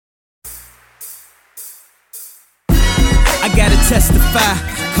testify.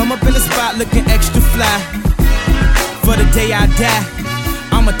 Come up in the spot looking extra fly. For the day I die,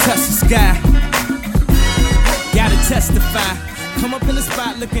 I'ma touch the sky. Gotta testify. Come up in the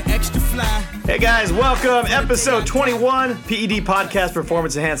spot looking extra fly. Hey guys, welcome. Episode 21, PED Podcast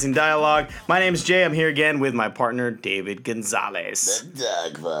Performance Enhancing Dialogue. My name is Jay. I'm here again with my partner, David Gonzalez. The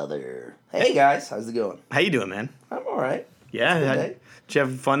Dogfather. Hey guys, how's it going? How you doing, man? I'm alright. Yeah? Did you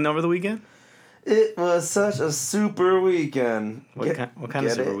have fun over the weekend? It was such a super weekend. What kind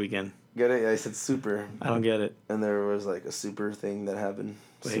of super weekend? Get it? I said super. I don't get it. And there was like a super thing that happened.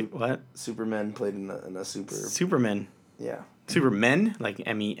 Wait, what? Supermen played in a super... Supermen? Yeah. Supermen? Like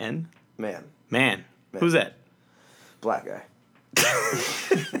M-E-N? Man. Who's that? Black guy.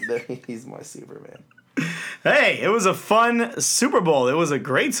 He's my Superman. Hey, it was a fun Super Bowl. It was a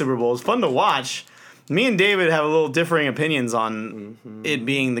great Super Bowl. It was fun to watch. Me and David have a little differing opinions on it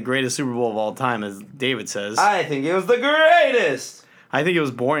being the greatest Super Bowl of all time, as David says. I think it was the greatest! I think it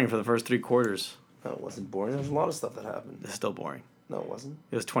was boring for the first three quarters. No, it wasn't boring. There was a lot of stuff that happened. It's still boring. No, it wasn't.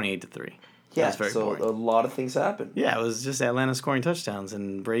 It was 28-3. Yeah, That's very boring. a lot of things happened. Yeah, it was just Atlanta scoring touchdowns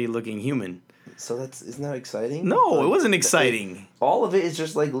and Brady looking human. So isn't that exciting? No, it wasn't exciting. All of it is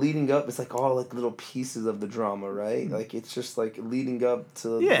just like leading up. It's like all like little pieces of the drama, right? Like it's just like leading up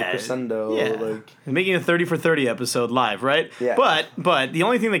to the crescendo. Yeah. Like making a 30 for 30 episode live, right? Yeah. But the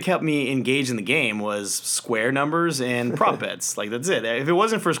only thing that kept me engaged in the game was square numbers and prop bets. Like that's it. If it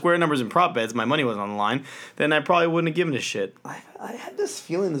wasn't for square numbers and prop bets, my money wasn't on the line, then I probably wouldn't have given a shit. I had this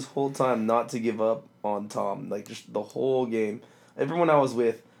feeling this whole time not to give up on Tom. Like just the whole game. Everyone I was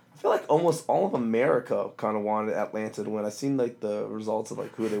with, I feel like almost all of America kind of wanted Atlanta to win. I seen like the results of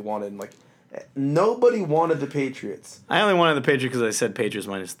like who they wanted, and like nobody wanted the Patriots. I only wanted the Patriots because I said Patriots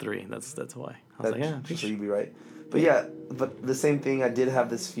 -3. That's why. I was like, yeah, so you'd be right. But yeah, but the same thing. I did have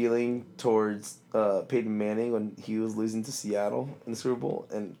this feeling towards Peyton Manning when he was losing to Seattle in the Super Bowl,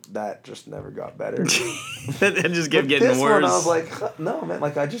 and that just never got better. It just kept getting this worse. One, I was like, no, man.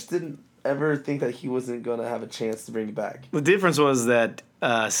 Like I just didn't ever think that he wasn't gonna have a chance to bring it back. The difference was that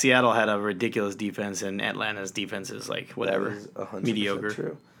Seattle had a ridiculous defense, and Atlanta's defense is like whatever, mediocre.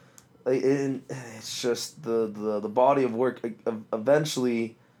 True. Like, and it's just the body of work.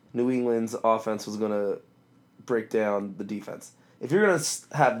 Eventually, New England's offense was gonna break down the defense. If you're gonna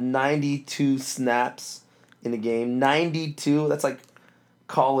have 92 snaps in a game, 92, that's like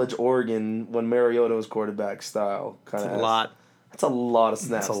college Oregon when Mariota was quarterback style kind of. A lot. That's a lot of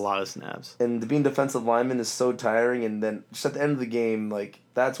snaps. That's a lot of snaps. And being defensive lineman is so tiring, and then just at the end of the game, like,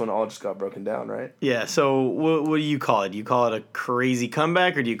 that's when all just got broken down, right? Yeah, so what do you call it? Do you call it a crazy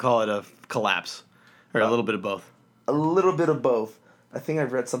comeback, or do you call it a collapse? Or a little bit of both? A little bit of both. I think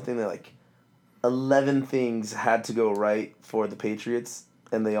I've read something that, like, 11 things had to go right for the Patriots,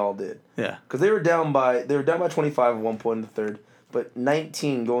 and they all did. Yeah. Because they were down by 25 at one point in the third, but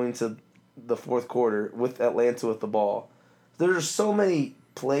 19 going to the fourth quarter with Atlanta with the ball. There's so many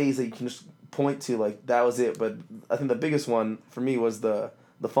plays that you can just point to, like, that was it. But I think the biggest one for me was the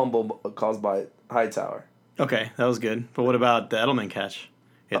fumble caused by Hightower. Okay, that was good. But what about the Edelman catch?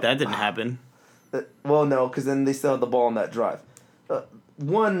 If that didn't happen. Well, no, because then they still had the ball on that drive.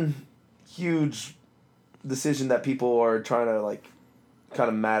 One huge decision that people are trying to, like, kind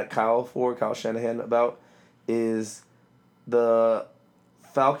of mad at Kyle Shanahan about, is the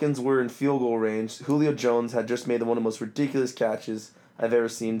Falcons were in field goal range. Julio Jones had just made one of the most ridiculous catches I've ever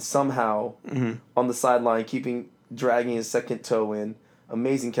seen. Somehow, on the sideline, dragging his second toe in.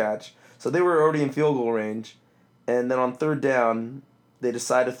 Amazing catch. So they were already in field goal range. And then on third down, they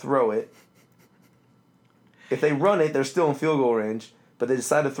decide to throw it. If they run it, they're still in field goal range. But they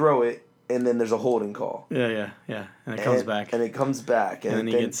decide to throw it, and then there's a holding call. Yeah. And it comes back. And it comes back. And then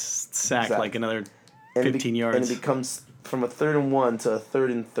he gets sacked like another 15 yards. And it becomes from a 3rd and 1 to a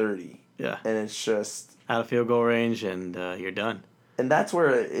 3rd and 30. Yeah. And it's just out of field goal range, and you're done. And that's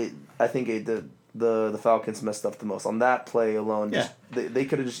where I think the Falcons messed up the most on that play alone. Yeah. They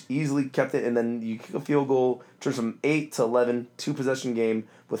could have just easily kept it, and then you kick a field goal, turns from 8 to 11, 2-possession game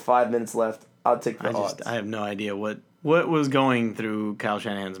with 5 minutes left. I'll take the odds. I have no idea what was going through Kyle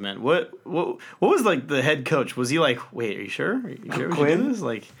Shanahan's mind. What was like the head coach? Was he like, wait, are you sure? Are you sure we should do this?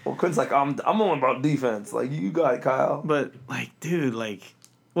 Like, well, Quinn's like, I'm only about defense. Like, you got it, Kyle. But like, dude, like,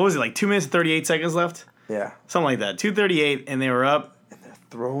 what was it, like 2 minutes and 38 seconds left? Yeah, something like that. 2:38, and they were up. And they're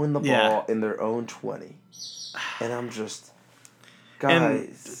throwing the ball in their own 20, and I'm just,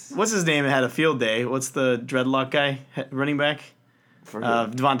 guys. And what's his name? Had a field day. What's the dreadlock guy running back?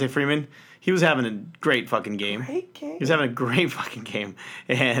 Devontae Freeman. He was having a great fucking game. He was having a great fucking game.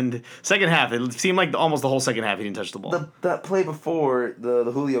 And second half, it seemed like almost the whole second half he didn't touch the ball. That play before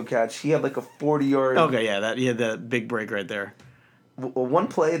the Julio catch, he had like a 40-yard... Okay, yeah, he had that big break right there. one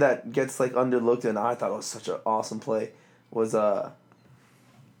play that gets like underlooked and I thought it was such an awesome play was the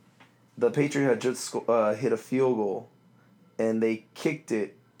Patriots had just hit a field goal, and they kicked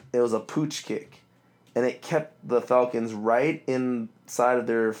it. It was a pooch kick, and it kept the Falcons right inside of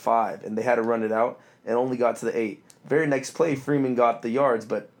their 5, and they had to run it out and only got to the 8. Very next play, Freeman got the yards,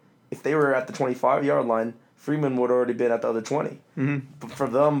 but if they were at the 25-yard line, Freeman would already been at the other 20. Mm-hmm. But for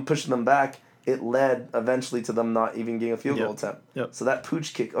them pushing them back, it led eventually to them not even getting a field goal attempt. Yep. So that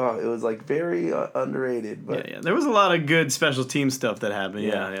pooch kick, it was like very underrated. But yeah, there was a lot of good special team stuff that happened.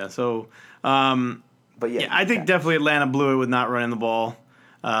 Yeah. So, but I think definitely Atlanta blew it with not running the ball.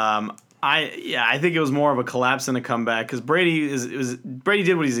 I think it was more of a collapse than a comeback because Brady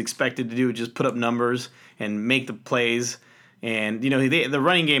did what he's expected to do, just put up numbers and make the plays. And, the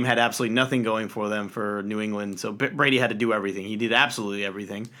running game had absolutely nothing going for them for New England, so Brady had to do everything. He did absolutely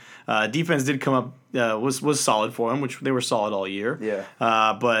everything. Defense did come up, was solid for him, which they were solid all year.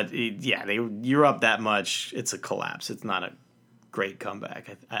 Yeah. But, you're up that much, it's a collapse. It's not a great comeback,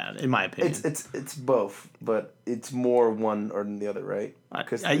 in my opinion. It's both, but it's more one or the other, right?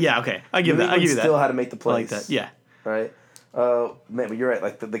 Okay. I give you that. Still had to make the plays. I like that, yeah. Right? Man, but you're right,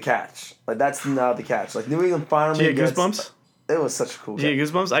 like the catch. Like, that's not the catch. Like, New England finally Did you get goosebumps? It was such a cool Did you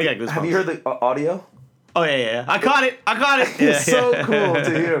get goosebumps? I got goosebumps. Have you heard the audio? Oh, yeah. I caught it. It's so cool to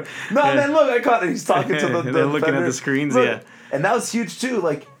hear. No, man, look, I caught it. He's talking to the They're looking at the screens, look, yeah. And that was huge, too.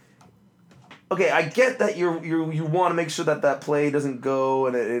 Like, okay, I get that you want to make sure that play doesn't go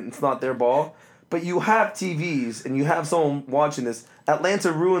and it's not their ball, but you have TVs and you have someone watching this. Atlanta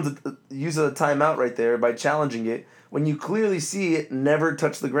uses a timeout right there by challenging it when you clearly see it never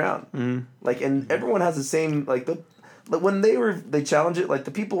touch the ground. Mm-hmm. Like, and everyone has the same, like, when they challenge it, like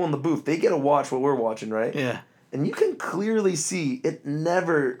the people in the booth, they get to watch what we're watching, right? Yeah. And you can clearly see it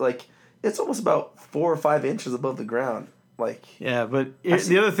never, like, it's almost about 4 or 5 inches above the ground. Like, yeah, but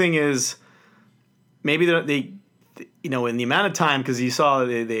the other thing is, maybe they in the amount of time, because you saw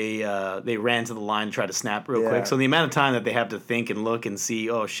they ran to the line to try to snap real quick. So the amount of time that they have to think and look and see,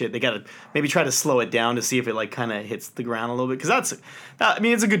 oh shit, they got to maybe try to slow it down to see if it like kind of hits the ground a little bit. Because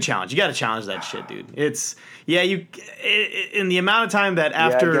it's a good challenge. You got to challenge that shit, dude. In the amount of time that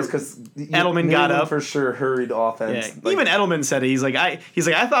after Edelman got up, for sure hurried offense. Yeah, like, even Edelman said it. He's like I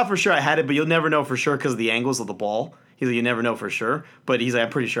thought for sure I had it, but you'll never know for sure because of the angles of the ball. He's like, you never know for sure, but he's like, I'm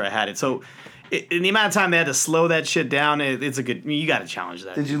pretty sure I had it. So in the amount of time they had to slow that shit down, it's a good. You got to challenge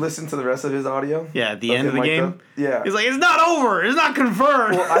that. Did you listen to the rest of his audio? Yeah, at the end of the game. Yeah, he's like, it's not over. It's not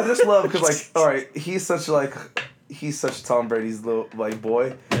confirmed. Well, I just love because like, all right, he's such Tom Brady's little like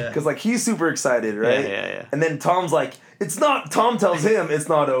boy because like he's super excited, right? Yeah. And then Tom's like, it's not. Tom tells him it's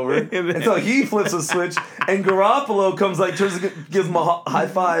not over, and so he flips a switch, and Garoppolo comes like gives him a high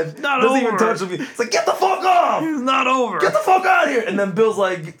five. Not doesn't over. even touch him. It's like, get the fuck off! It's not over. Get the fuck out of here! And then Bill's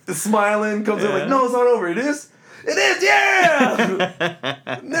like smiling, comes in like, no, it's not over. It is. It is.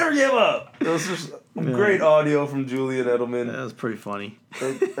 Yeah. Never give up. It was just great audio from Julian Edelman. That was pretty funny.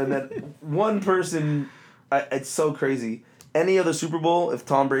 And then one person, it's so crazy. Any other Super Bowl, if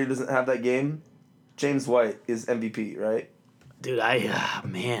Tom Brady doesn't have that game, James White is MVP, right? Dude, I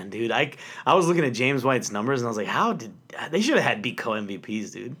was looking at James White's numbers and I was like, how did they should have had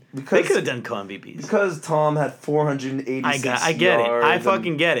co-MVPs, dude? They could have done co-MVPs. Because Tom had 486 I get it. I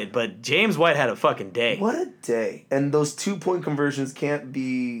fucking get it. But James White had a fucking day. What a day. And those 2-point conversions can't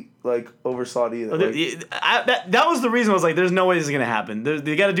be, like, oversawed either. That was the reason I was like, there's no way this is going to happen.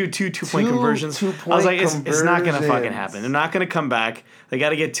 They got to do two-point conversions. I was like, it's not going to fucking happen. They're not going to come back. They got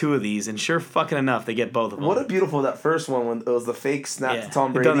to get 2 of these. And sure fucking enough, they get both of them. What a beautiful that first one when it was the fake snap to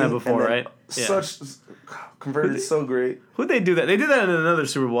Tom Brady. They've done that before, right? Converted so great. Who'd they do that? They did that in another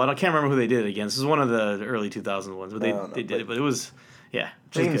Super Bowl. I can't remember who they did it against. This is one of the early 2000 ones. But they did it. But it was,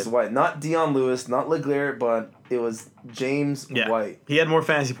 James White. Not Deion Lewis, not LeGarrette, but it was James White. He had more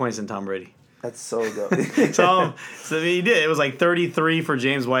fantasy points than Tom Brady. That's so dope. so he did. It was like 33 for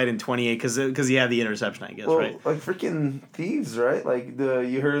James White and 28 because he had the interception, I guess, right? Like freaking thieves, right? Like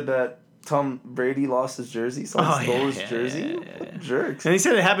you heard that Tom Brady lost his jersey. Someone stole his jersey. Jerks. And he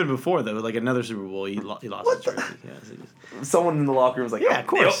said it happened before though. Like another Super Bowl, he lost his jersey. Someone in the locker room was like, of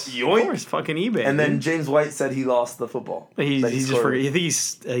course, fucking eBay. And then James White said he lost the football. He just forgot. I think he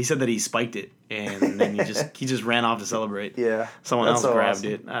said that he spiked it, and then he just ran off to celebrate. Yeah, someone else grabbed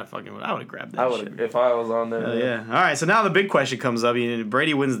it. I would have grabbed that. I would if I was on there. Yeah. All right, so now the big question comes up.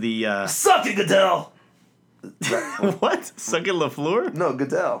 Brady wins the. Suck it, Goodell. What? Suck it, LaFleur? No,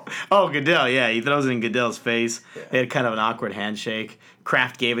 Goodell. Oh, Goodell, yeah. He throws it in Goodell's face. Yeah. They had kind of an awkward handshake.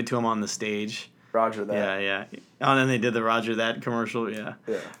 Kraft gave it to him on the stage. Roger that. Yeah. Oh, and then they did the Roger that commercial, yeah.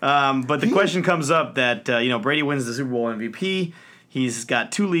 Yeah. But the question comes up that, Brady wins the Super Bowl MVP. He's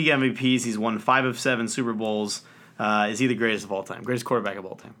got 2 league MVPs. He's won 5 of 7 Super Bowls. Is he the greatest of all time? Greatest quarterback of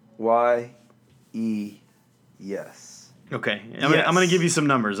all time? Yes. Okay. I'm going to give you some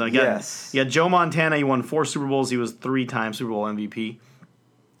numbers. Yes. You got Joe Montana. He won 4 Super Bowls. He was 3-time Super Bowl MVP.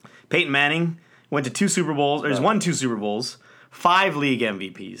 Peyton Manning went to 2 Super Bowls. Or he's won 2 Super Bowls. 5 league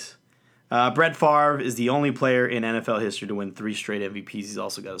MVPs. Brett Favre is the only player in NFL history to win 3 straight MVPs. He's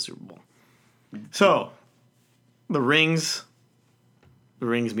also got a Super Bowl. So, the rings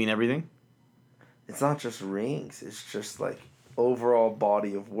mean everything. It's not just rings. It's just like overall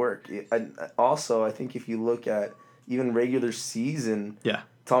body of work. Also, I think if you look at even regular season, Yeah.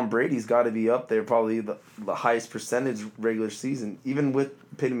 Tom Brady's got to be up there, probably the highest percentage regular season. Even with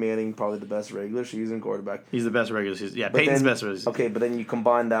Peyton Manning, probably the best regular season quarterback. He's the best regular season. Yeah, But Peyton's then- best regular season. Okay, but then you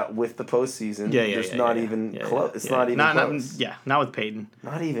combine that with the postseason. Yeah, There's not even close. It's not even close. Not with Peyton.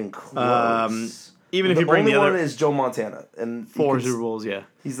 Not even close. Even if you bring the the only other one is Joe Montana, and 4 Super Bowls, yeah.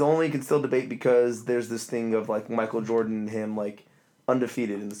 he's the only you can still debate because there's this thing of like Michael Jordan and him like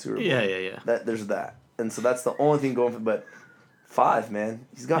undefeated in the Super Bowl. Yeah. There's that, and so that's the only thing going for. But 5, man,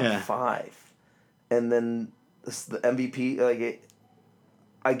 he's got 5, and then the MVP.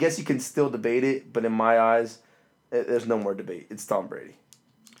 I guess you can still debate it, but in my eyes, there's no more debate. It's Tom Brady.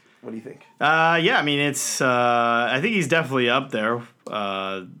 What do you think? Yeah, I mean it's. I think he's definitely up there.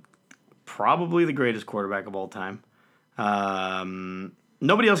 Probably the greatest quarterback of all time.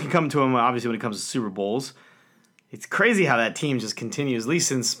 Nobody else can come to him, obviously, when it comes to Super Bowls. It's crazy how that team just continues, at least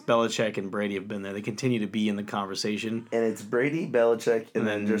since Belichick and Brady have been there. They continue to be in the conversation. And it's Brady, Belichick, and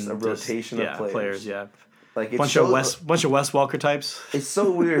then just a rotation of players. Like bunch of Wes Welker types. It's so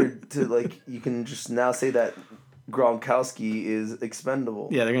weird to you can just now say that Gronkowski is expendable.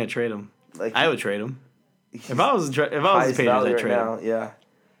 Yeah, they're gonna trade him. Like I would trade him. If I was the Patriots, I'd trade him. Yeah.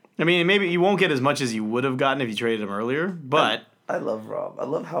 I mean, maybe you won't get as much as you would have gotten if you traded him earlier, but I love Rob. I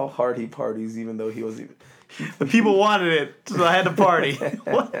love how hard he parties, even though he wasn't. The people wanted it, so I had to party.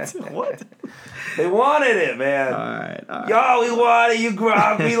 What? They wanted it, man. All right. Yo, we want it, you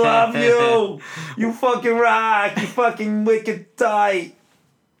Gronk. We love you. You fucking rock. You fucking wicked tight.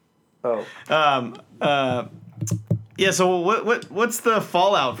 Oh. Yeah. So what's the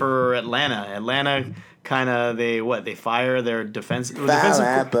fallout for Atlanta? Atlanta kind of they fire their defensive.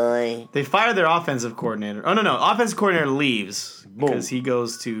 They fire their offensive coordinator. Oh no, offensive coordinator leaves because he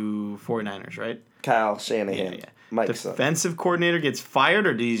goes to 49ers, right? Kyle Shanahan. Yeah. Mike's defensive coordinator gets fired,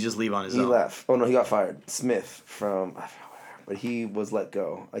 or did he just leave on his own? He left. Oh no, he got fired. Smith from, but he was let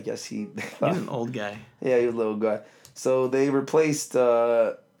go. I guess he's an old guy. Yeah, he was a little guy. So they replaced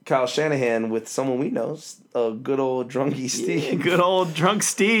Kyle Shanahan with someone we know, a good old drunky Steve. Yeah, good old drunk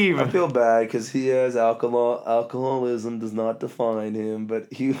Steve. I feel bad because he has alcoholism does not define him,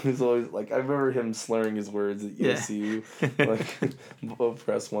 but he was always I remember him slurring his words at USC,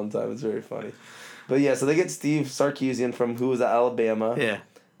 press one time. It's very funny. But yeah, so they get Steve Sarkisian from who was at Alabama. Yeah.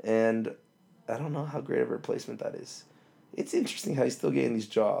 And I don't know how great of a replacement that is. It's interesting how he's still getting these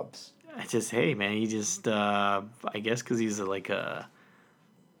jobs. Hey man, he just I guess because he's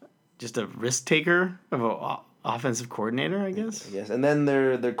just a risk taker of an offensive coordinator, I guess. Yes, and then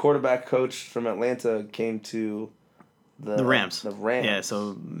their quarterback coach from Atlanta came to the Rams. The Rams. Yeah,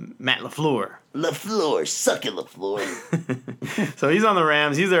 so Matt LaFleur. Suck it, LaFleur. So he's on the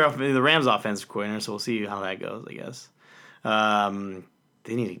Rams. He's the Rams offensive coordinator, so we'll see how that goes, I guess.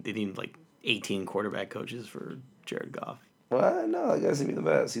 They need 18 quarterback coaches for Jared Goff. Well, no, that guy's gonna be the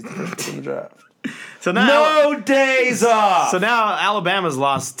best. He's the first pick in the draft. So now, no days off. So now Alabama's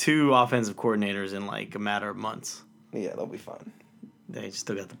lost 2 offensive coordinators in a matter of months. Yeah, they'll be fine. They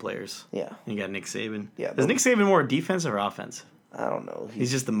still got the players. Yeah. You got Nick Saban. Yeah. Is Nick Saban more defensive or offensive? I don't know.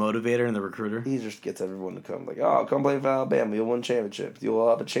 He's just the motivator and the recruiter. He just gets everyone to come. Come play for Alabama. You'll win championships. You'll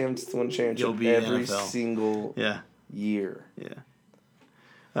have a chance to win a championship You'll be every NFL. single year. Yeah.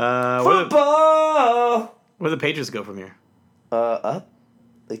 Football! Where the Patriots go from here? Up.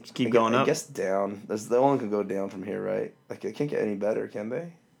 They keep going up? I guess down. They only can go down from here, right? They can't get any better, can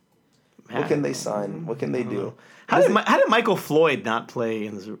they? What can they sign? What can they do? How did Michael Floyd not play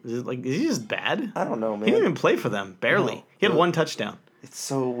in this? Is he just bad? I don't know, man. He didn't even play for them, barely. No. He had 1 touchdown. It's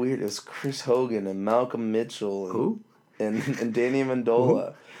so weird. It was Chris Hogan and Malcolm Mitchell. And, Who? And Danny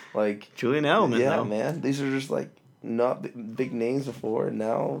Amendola. Julian Edelman, yeah, though. man. These are just not big names before, and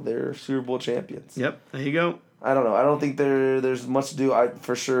now they're Super Bowl champions. Yep, there you go. I don't know. I don't think there's much to do.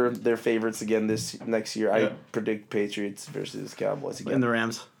 For sure, they're favorites again this next year. I predict Patriots versus Cowboys again. And the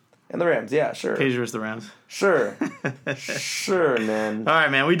Rams. And the Rams, yeah, sure. Patriots versus the Rams. Sure. Sure, man. All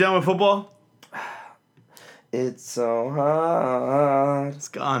right, man. We done with football? It's so hard It's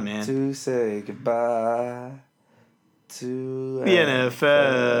gone, man. to say goodbye to The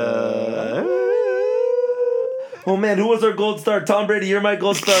NFL. Oh man, who was our gold star? Tom Brady, you're my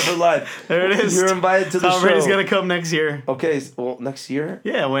gold star for life. There it is. You're invited to the show. Tom Brady's gonna come next year. Okay, well, next year?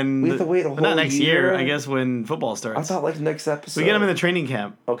 Yeah, when we have to wait a whole not next year. I guess when football starts. I thought like next episode. We get him in the training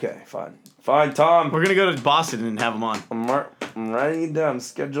camp. Okay, fine, Tom. We're gonna go to Boston and have him on. I'm writing it down.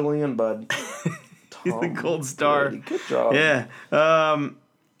 Scheduling in, bud. He's the gold star. Brady. Good job. Yeah.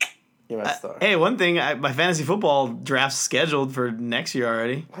 You're my star. Hey, one thing, my fantasy football draft's scheduled for next year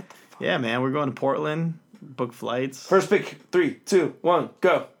already. What the fuck? Yeah, man, we're going to Portland. Book flights. First pick, 3, 2, 1,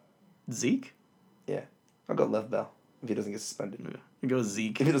 go. Zeke? Yeah, I'll go left bell if he doesn't get suspended. We go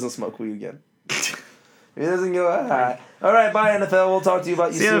Zeke. If he doesn't smoke weed again. If he doesn't go high. All right, bye NFL. We'll talk to you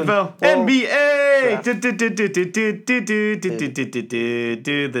about you See soon. NFL. Well, NBA.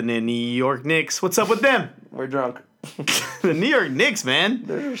 The New York Knicks. What's up with them? we're drunk. The New York Knicks, man.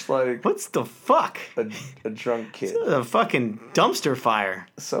 They're just like What's the fuck? a drunk kid. A fucking dumpster fire.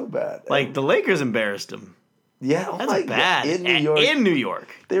 So bad. Like, the Lakers embarrassed them. Yeah, oh That's my bad. God. In New York. In New York.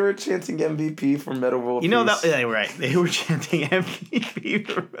 They were chanting MVP for Meta World You know Peace. that, yeah, right? They were chanting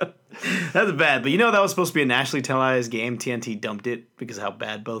MVP. That's bad. But you know that was supposed to be a nationally televised game. TNT dumped it because of how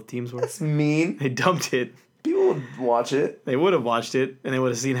bad both teams were. That's mean. They dumped it. People would watch it. They would have watched it and they would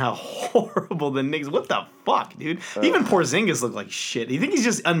have seen how horrible the Knicks. What the fuck, dude? Even Porzingis looked like shit. You think he's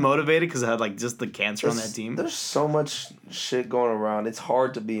just unmotivated because of how, like, just the cancer on that team? There's so much shit going around. It's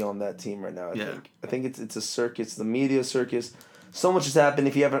hard to be on that team right now. I think it's a circus, the media circus. So much has happened.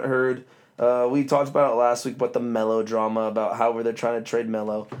 If you haven't heard, we talked about it last week, but the Melo drama about how they're trying to trade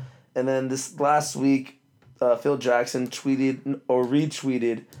Melo, and then this last week, Phil Jackson tweeted or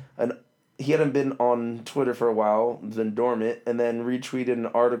retweeted he hadn't been on Twitter for a while, been dormant, and then retweeted an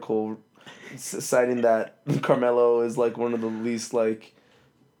article citing that Carmelo is like one of the least good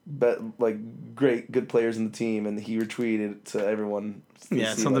players in the team, and he retweeted it to everyone.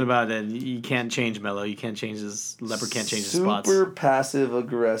 Yeah, something about it. You can't change Melo. You can't change Leper can't change his spots. Super passive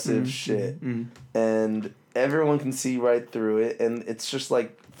aggressive shit, and everyone can see right through it, and it's just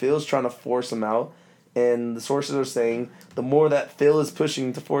like Phil's trying to force him out, and the sources are saying the more that Phil is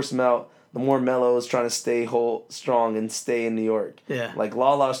pushing to force him out, the more Melo is trying to stay strong and stay in New York. Yeah. Like,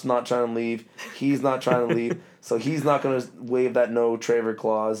 Lala's not trying to leave. He's not trying to leave. So he's not going to waive that no Traver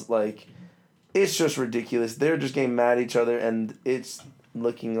clause. Like, it's just ridiculous. They're just getting mad at each other, and it's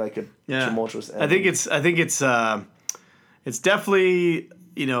looking like a tumultuous ending. I think it's definitely,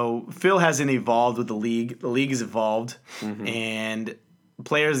 Phil hasn't evolved with the league. The league has evolved, and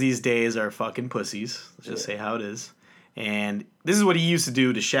players these days are fucking pussies. Let's just say how it is. And this is what he used to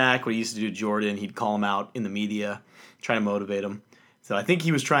do to Shaq, what he used to do to Jordan. He'd call him out in the media, try to motivate him. So I think what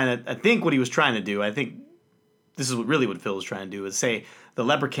he was trying to do, I think this is really what Phil was trying to do, is say the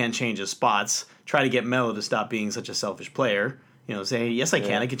leper can't change his spots, try to get Melo to stop being such a selfish player. Say, yes, I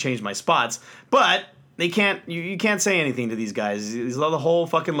can. I can change my spots. But they can't. You can't say anything to these guys. There's the whole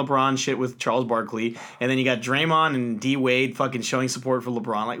fucking LeBron shit with Charles Barkley, and then you got Draymond and D Wade fucking showing support for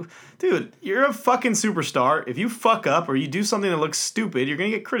LeBron. Like, dude, you're a fucking superstar. If you fuck up or you do something that looks stupid, you're gonna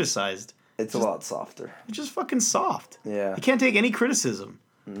get criticized. It's a lot softer. You're just fucking soft. Yeah. You can't take any criticism.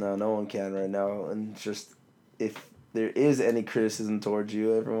 No one can right now, and just if there is any criticism towards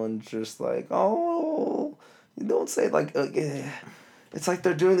you, everyone's just like, oh, you don't say it like. It's like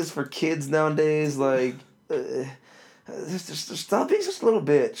they're doing this for kids nowadays. Like, stop being just a little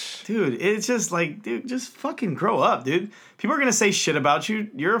bitch. Dude, it's just like, just fucking grow up, dude. People are going to say shit about you.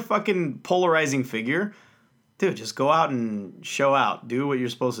 You're a fucking polarizing figure. Dude, just go out and show out. Do what you're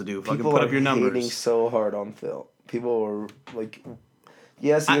supposed to do. Fucking put up your numbers. People are hating so hard on Phil. People are like,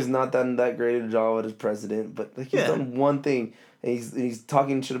 yes, he has not done that great a job as president, but like he's done one thing. And he's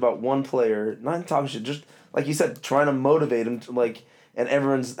talking shit about one player. Not talking shit, just like you said, trying to motivate him to like. And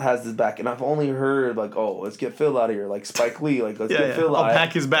everyone has his back. And I've only heard, like, oh, let's get Phil out of here. Like, Spike Lee, like, let's get Phil out. I'll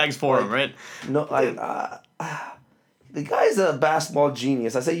pack his bags for him, right? No, the guy's a basketball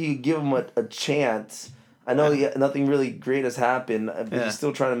genius. I say you give him a chance. I know nothing really great has happened, but he's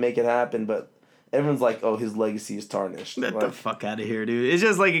still trying to make it happen. But everyone's like, oh, his legacy is tarnished. Get the fuck out of here, dude. It's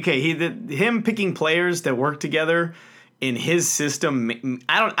just like, okay, him picking players that work together in his system,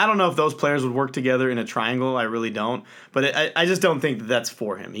 I don't know if those players would work together in a triangle. I really don't. But I just don't think that's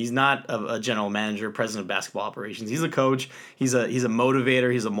for him. He's not a general manager, president of basketball operations. He's a coach. He's a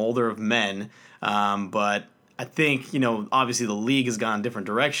motivator. He's a molder of men. But I think, obviously the league has gone a different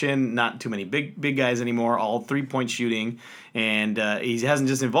direction. Not too many big guys anymore. All 3-point shooting, and he hasn't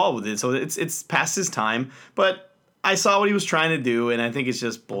just involved with it. So it's past his time. But I saw what he was trying to do, and I think it's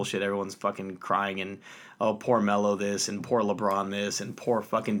just bullshit. Everyone's fucking crying and, oh, poor Melo this, and poor LeBron this, and poor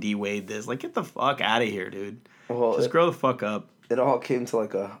fucking D-Wade this. Like, get the fuck out of here, dude. Well, just grow the fuck up. It all came to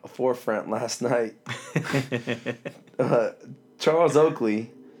like a forefront last night. Charles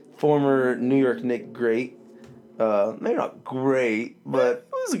Oakley, former New York Knicks great, maybe not great, but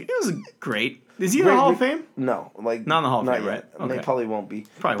it was great. Is he in the Hall of Fame? No, like not in the Hall of Fame, yet. right? Okay. They probably won't be.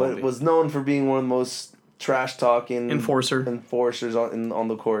 Probably won't be. Was known for being one of the most trash talking enforcers on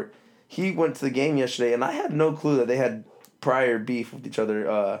the court. He went to the game yesterday, and I had no clue that they had prior beef with each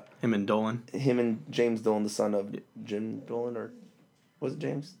other. Him and Dolan. Him and James Dolan, the son of Jim Dolan, or was it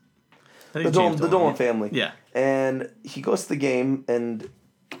James? I think the Dolan family. Yeah. And he goes to the game, and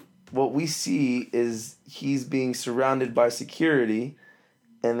what we see is he's being surrounded by security,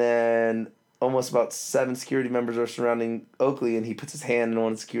 and then almost about 7 security members are surrounding Oakley, and he puts his hand in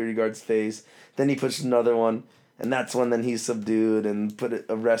one security guard's face. Then he puts another one, and that's when then he's subdued and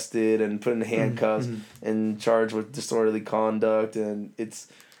arrested and put in handcuffs and charged with disorderly conduct. And it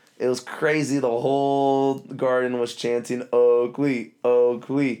was crazy. The whole garden was chanting Oakley,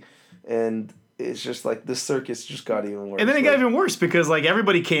 Oakley, and it's just like this circus just got even worse. And then it got even worse because like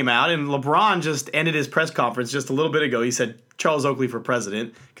everybody came out, and LeBron just ended his press conference just a little bit ago. He said Charles Oakley for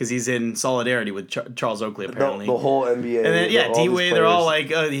president because he's in solidarity with Charles Oakley apparently. The whole NBA. And then D-Wade, they're all like,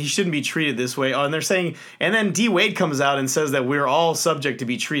 he shouldn't be treated this way. Oh, and they're saying, and then D-Wade comes out and says that we're all subject to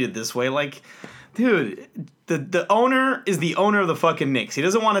be treated this way. Like, dude, the owner is the owner of the fucking Knicks. He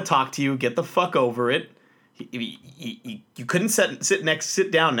doesn't want to talk to you. Get the fuck over it. You couldn't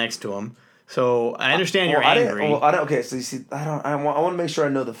sit down next to him. So I understand you're angry. Okay, so you see, I want to make sure I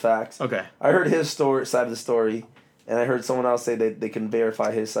know the facts. Okay. I heard his side of the story, and I heard someone else say that they can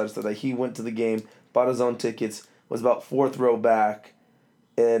verify his side of the story. That he went to the game, bought his own tickets, was about 4th row back,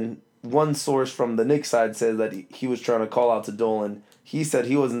 and one source from the Knicks side says that he was trying to call out to Dolan. He said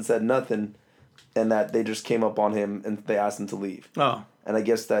he wasn't said nothing, and that they just came up on him and they asked him to leave. Oh. And I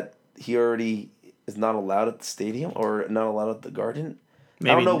guess that he already is not allowed at the stadium or not allowed at the Garden.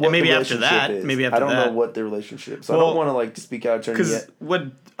 Maybe, I don't know what maybe the after relationship that. is. Maybe after that. I don't know what the relationship. So I don't want to speak out. Because what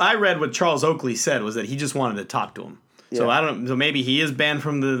I read, what Charles Oakley said was that he just wanted to talk to him. Yeah. So I don't. So maybe he is banned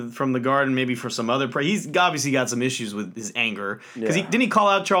from the Garden. Maybe for some other. He's obviously got some issues with his anger. Because didn't he call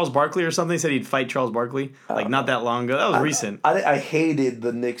out Charles Barkley or something? He said he'd fight Charles Barkley not that long ago. That was recent. I hated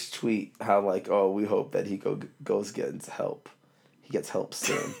the Knicks tweet how we hope that he goes gets help. Gets help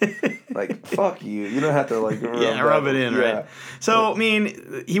soon. Fuck you. You don't have to rub it in, right? So I mean,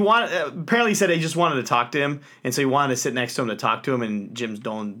 apparently he said he just wanted to talk to him, and so he wanted to sit next to him to talk to him, and Jim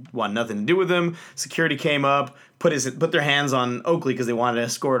Dolan wanted nothing to do with him. Security came up, put their hands on Oakley because they wanted to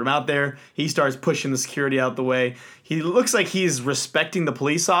escort him out there. He starts pushing the security out the way. He looks like he's respecting the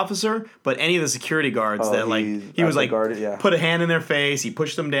police officer, but any of the security guards he was put a hand in their face, he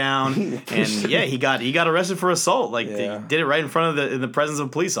pushed them down, and he got arrested for assault. He did it right in the presence of a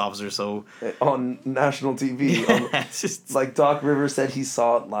police officer. So on national TV, it's just like Doc Rivers said, he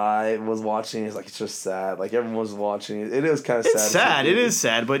saw it live, was watching. He's like, it's just sad. Like everyone was watching it. It is kind of sad. It's sad. It is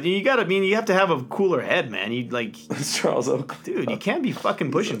sad, but you have to have a cooler head, man. It's Charles Oakley. Dude, you can't be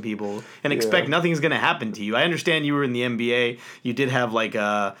fucking pushing people and expect nothing's gonna happen to you. I understand you were in the NBA. You did have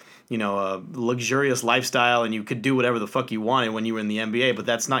a luxurious lifestyle, and you could do whatever the fuck you wanted when you were in the NBA. But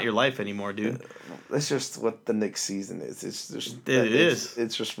that's not your life anymore, dude. That's just what the Knicks season is.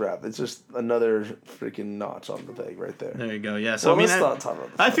 It's just rap. It's just another freaking notch on the peg right there. There you go. Yeah. So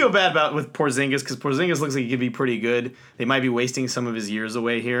I feel bad with Porzingis because Porzingis looks like he could be pretty good. They might be wasting some of his years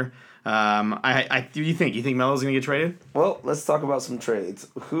away here. Do you think Melo's gonna get traded? Well, let's talk about some trades.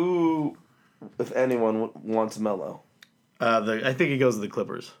 Who, if anyone, wants Melo? I think he goes to the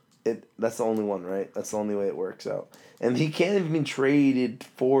Clippers. That's the only one, right? That's the only way it works out. And he can't even be traded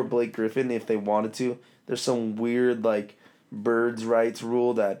for Blake Griffin if they wanted to. There's some weird birds' rights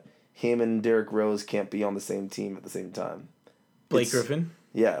rule that him and Derrick Rose can't be on the same team at the same time. Blake Griffin?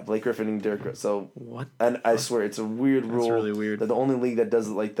 Yeah, Blake Griffin and Derrick Rose. So what? And I swear it's a weird rule. That's really weird. They're the only league that does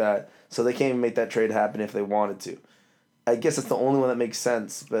it like that. So they can't even make that trade happen if they wanted to. I guess it's the only one that makes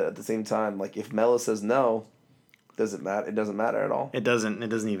sense, but at the same time, if Melo says no, doesn't matter. It doesn't matter at all. It doesn't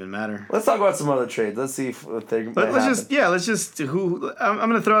even matter. Let's talk about some other trades. Let's see if they. I'm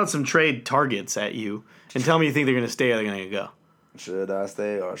gonna throw out some trade targets at you and tell me you think they're gonna stay or they're gonna go. Should I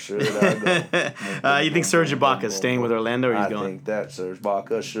stay or should I go? You think Serge Ibaka's staying with Orlando or he's going? I think that Serge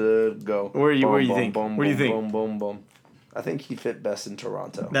Ibaka should go. Where do you think? Where do you think? Boom, boom, boom. I think he fit best in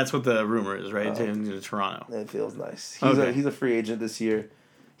Toronto. That's what the rumor is, right? In Toronto. It feels nice. He's a free agent this year.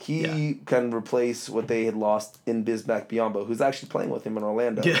 He can replace what they had lost in Bismack Biyombo, who's actually playing with him in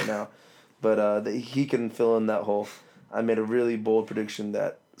Orlando right now. But he can fill in that hole. I made a really bold prediction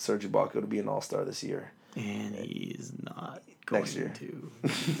that Serge Ibaka would be an all-star this year. And he's not going Next year. to.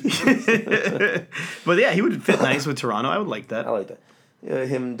 But yeah, he would fit nice with Toronto. I would like that. I like that. Yeah,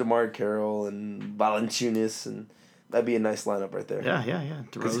 him, DeMar Carroll, and Valanciunas, and that'd be a nice lineup right there. Yeah.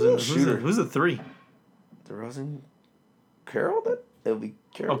 Shooter. Who's the 3? DeRozan, Carroll. Then it'll be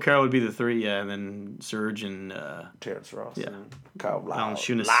Carroll. Oh, Carroll would be the 3, yeah, and then Serge and Terrence Ross. Yeah. And Kyle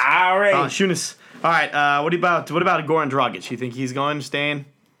Valanciunas. Lowry. Valanciunas. All right. What about Goran Dragic? You think he's going, staying?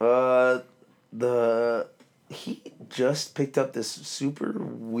 He just picked up this super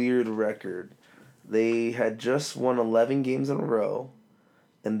weird record. They had just won 11 games in a row,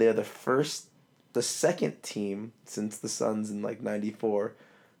 and they're the second team since the Suns in like '94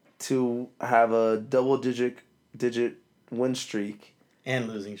 to have a digit win streak And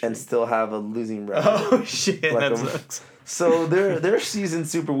losing streak. and still have a losing record. Oh shit, Like that sucks. So their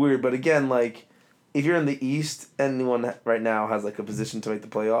season's super weird, but again, like if you're in the East, anyone right now has like a position to make the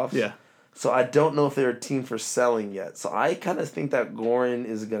playoffs. Yeah. So I don't know if they're a team for selling yet. So I kind of think that Goran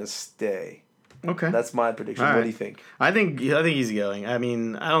is gonna stay. Okay. That's my prediction. All What right. do you think? I think he's going. I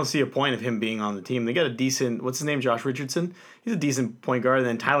mean, I don't see a point of him being on the team. They got a decent, what's his name, Josh Richardson. He's a decent point guard. And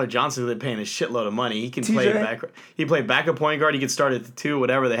then Tyler Johnson, who they're paying a shitload of money. He can play back. He played backup point guard. He could start at the 2,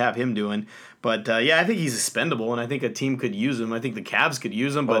 whatever they have him doing. But yeah, I think he's expendable, and I think a team could use him. I think the Cavs could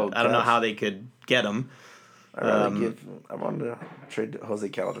use him, but I don't know how they could get him. I want to trade Jose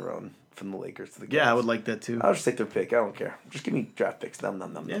Calderon from the Lakers to the Cavs. Yeah, I would like that too. I'll just take their pick. I don't care. Just give me draft picks. Yeah,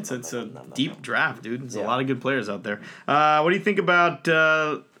 it's a deep draft, dude. There's a lot of good players out there. What do you think about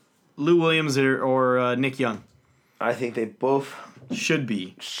Lou Williams or Nick Young? I think they both should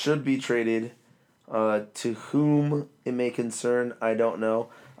be traded. To whom it may concern, I don't know.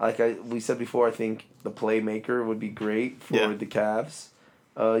 Like we said before, I think the playmaker would be great for the Cavs.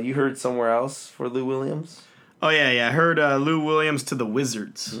 You heard somewhere else for Lou Williams? Oh, yeah. I heard Lou Williams to the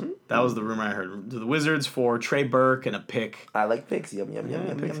Wizards. Mm-hmm. That was the rumor I heard. To the Wizards for Trey Burke and a pick. I like picks. Yum.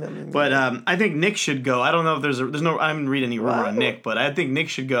 But I think Nick should go. I don't know if there's no. I haven't read any rumor on Nick, but I think Nick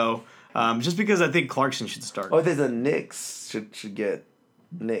should go. Just because I think Clarkson should start. Oh, there's a Knicks should get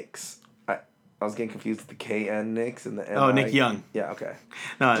Knicks. I was getting confused with the KN Knicks and the NI. Oh, Nick Young. Yeah, okay.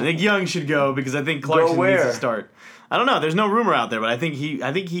 No, Nick Young should go because I think Clarkson needs to start. I don't know. There's no rumor out there, but I think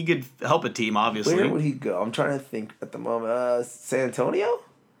he could help a team. Obviously, where would he go? I'm trying to think at the moment. San Antonio.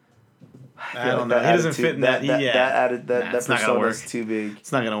 I don't know. He doesn't fit in that. That persona's too big.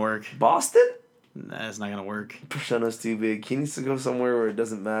 It's not gonna work. Boston. Nah, it's not gonna work. Persona's too big. He needs to go somewhere where it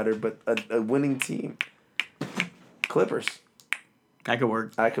doesn't matter, but a winning team. Clippers. That could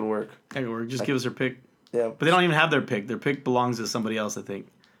work. That could work. Just give us their pick. Yeah. But they don't even have their pick. Their pick belongs to somebody else, I think.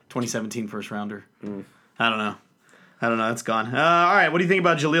 2017 first rounder. I don't know. That's gone. All right. What do you think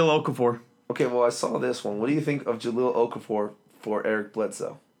about Jahlil Okafor? Okay, well, I saw this one. What do you think of Jahlil Okafor for Eric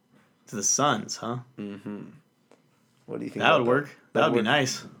Bledsoe? To the Suns, huh? Mm-hmm. What do you think? That would work. That would be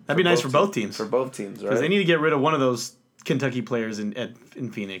nice. That'd be nice for both teams. For both teams, right? Because they need to get rid of one of those Kentucky players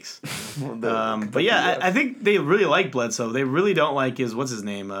in Phoenix. But yeah, I think they really like Bledsoe. They really don't like what's his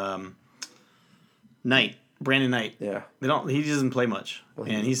name? Knight. Brandon Knight. Yeah. He doesn't play much.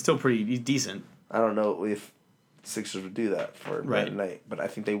 And he's still he's decent. I don't know if Sixers would do that for Brandon Knight, but I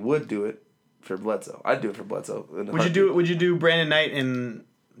think they would do it for Bledsoe. I'd do it for Bledsoe. Would you do Brandon Knight and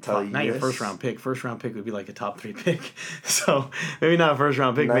not your first round pick? First round pick would be like a top 3 pick. So maybe not a first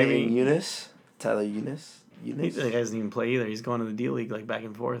round pick. Knight maybe and Eunice. Tyler Eunice. He doesn't even play either. He's going to the D League like back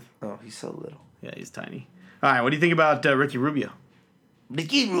and forth. Oh, he's so little. Yeah, he's tiny. All right, what do you think about Ricky Rubio?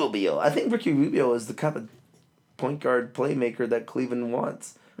 Ricky Rubio. I think Ricky Rubio is the kind of point guard playmaker that Cleveland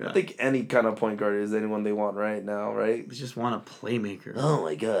wants. Yeah. I think any kind of point guard is anyone they want right now, right? They just want a playmaker. Oh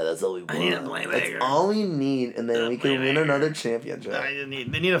my god, that's all we want. I need a playmaker. That's all we need, and then we can win another championship.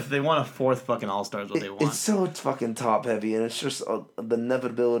 They want a 4th fucking All-Star is what they want. It's so fucking top heavy, and it's just the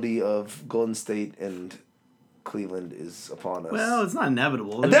inevitability of Golden State and Cleveland is upon us. Well, it's not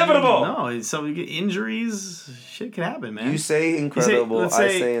inevitable. Inevitable! No, so we get injuries. Shit can happen, man. You say incredible, I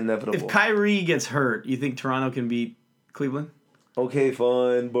say inevitable. If Kyrie gets hurt, you think Toronto can beat Cleveland? Okay,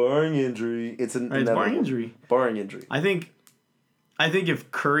 fine. Barring injury. It's barring injury. Barring injury. I think if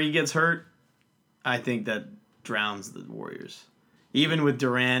Curry gets hurt, I think that drowns the Warriors. Even with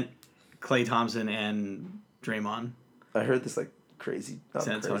Durant, Klay Thompson, and Draymond. I heard this crazy,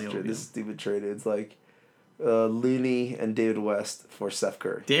 San Antonio trade. This stupid trade. It's Looney and David West for Steph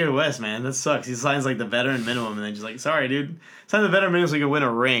Curry. David West, man, that sucks. He signs the veteran minimum, and then just sorry, dude, sign the veteran minimum so you can win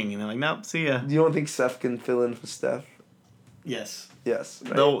a ring. And they're like, nope, see ya. You don't think Steph can fill in for Steph? Yes. Yes.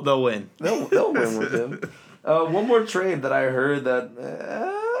 Right? They'll win. They'll win with him. One more trade that I heard that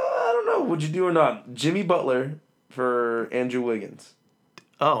I don't know. Would you do or not? Jimmy Butler for Andrew Wiggins.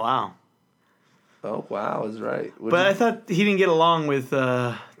 Oh, wow. Oh, wow, is right. But I thought he didn't get along with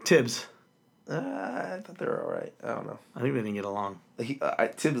Tibbs. I thought they were all right. I don't know. I think they didn't get along.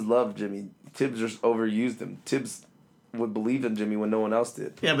 Tibbs loved Jimmy. Tibbs just overused him. Tibbs would believe in Jimmy when no one else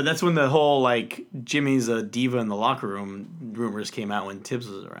did. Yeah, but that's when the whole, like, Jimmy's a diva in the locker room rumors came out when Tibbs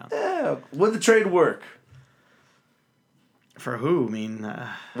was around. Yeah. Would the trade work? For who? I mean,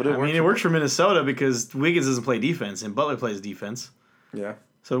 it works for Minnesota because Wiggins doesn't play defense and Butler plays defense. Yeah.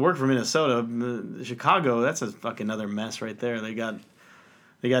 So it worked for Minnesota. Chicago, that's a fucking other mess right there. They got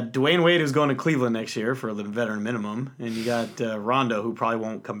Dwayne Wade who's going to Cleveland next year for the veteran minimum, and you got Rondo who probably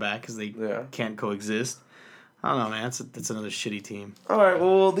won't come back because they can't coexist. I don't know, man. That's another shitty team. All right.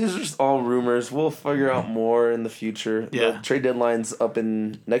 Well, these are just all rumors. We'll figure out more in the future. Yeah. The trade deadline's up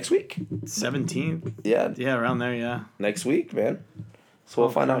in next week. 17th. Yeah. Yeah, around there. Yeah. Next week, man. So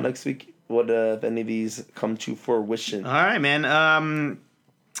we'll find out next week what if any of these come to fruition. All right, man. A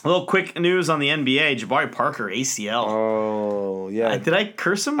little quick news on the NBA. Jabari Parker ACL. Oh yeah. Did I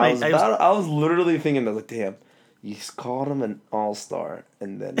curse him? I was literally thinking, I was like, damn. You called him an all-star,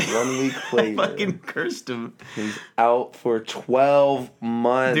 and then 1 week later, I fucking cursed him. He's out for 12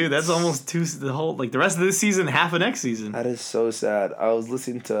 months. Dude, that's almost the rest of this season, half of next season. That is so sad. I was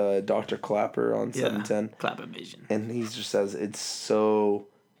listening to Dr. Clapper on 710. Clapper Vision. And he just says it's so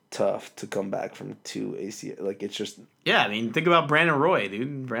tough to come back from 2 ACL. Like, it's just... Yeah, I mean, think about Brandon Roy,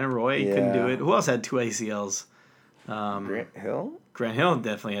 dude. Brandon Roy couldn't do it. Who else had 2 ACLs? Grant Hill? Grant Hill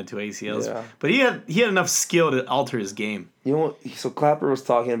definitely had 2 ACLs. Yeah. But he had enough skill to alter his game. You know, so Clapper was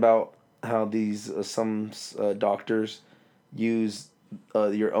talking about how these some doctors use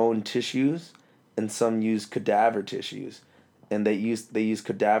your own tissues, and some use cadaver tissues, and they use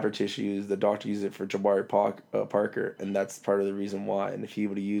cadaver tissues. The doctor used it for Jabari Parker, and that's part of the reason why. And if he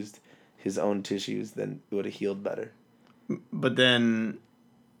would have used his own tissues, then it would have healed better. But then,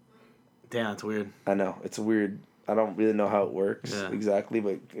 damn, it's weird. I know it's weird. I don't really know how it works exactly,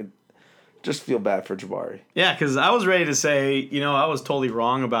 but just feel bad for Jabari. Yeah, because I was ready to say, I was totally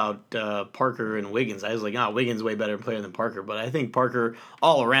wrong about Parker and Wiggins. I was like, Wiggins is way better player than Parker. But I think Parker,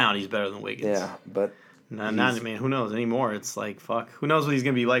 all around, he's better than Wiggins. Yeah, but... who knows anymore? It's like, fuck. Who knows what he's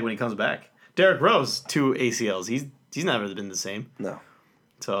going to be like when he comes back? Derrick Rose, 2 ACLs. He's never been the same. No.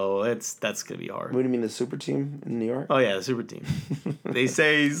 So that's going to be hard. What do you mean, the super team in New York? Oh, yeah, the super team. They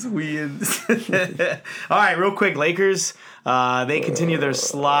say he's weird. All right, real quick, Lakers. They continue their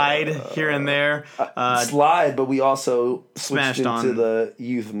slide here and there. Slide, but we also switched into on the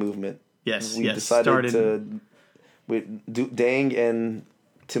youth movement. Yes, we decided Dang and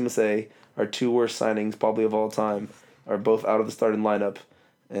Timothy, our 2 worst signings probably of all time, are both out of the starting lineup.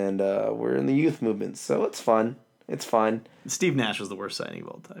 And we're in the youth movement, so it's fun. It's fine. Steve Nash was the worst signing of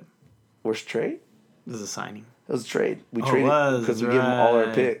all time. Worst trade? This is a signing. It was a trade. We traded because we gave him all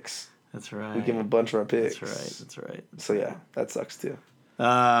our picks. That's right. We gave him a bunch of our picks. That's right. So yeah, that sucks too.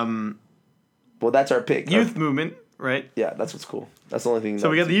 Well, that's our pick. Youth movement, right? Yeah, that's what's cool. That's the only thing. So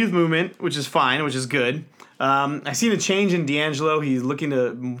we got the youth movement, which is fine, which is good. I seen a change in D'Angelo. He's looking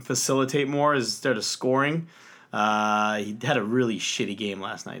to facilitate more instead of scoring. He had a really shitty game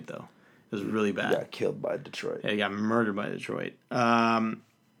last night, though. It was really bad. He got killed by Detroit. Yeah, he got murdered by Detroit.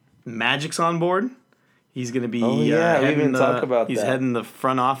 Magic's on board. He's going to be we didn't talk about he's heading the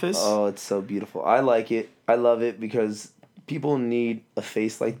front office. Oh, it's so beautiful. I like it. I love it because people need a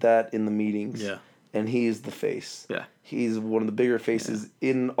face like that in the meetings. Yeah. And he's the face. Yeah. He's one of the bigger faces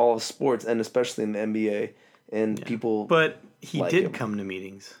in all of sports, and especially in the NBA. And people But he like did him. come to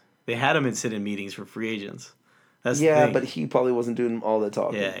meetings. They had him sit in meetings for free agents. That's the thing. But he probably wasn't doing all the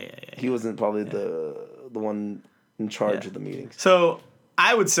talking. Yeah. He wasn't probably the one in charge of the meetings. So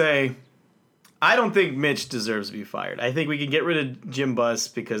I would say I don't think Mitch deserves to be fired. I think we can get rid of Jim Buss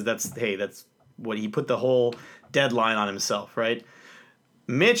because that's what he put the whole deadline on himself, right?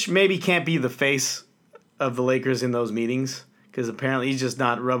 Mitch maybe can't be the face of the Lakers in those meetings because apparently he's just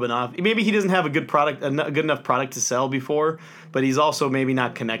not rubbing off. Maybe he doesn't have a good good enough product to sell before, but he's also maybe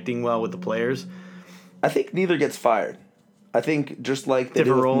not connecting well with the players. I think neither gets fired. I think just like they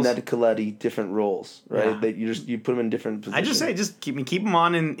did with Ned Coletti, different roles, right? Yeah. That you put them in different positions. I just say keep him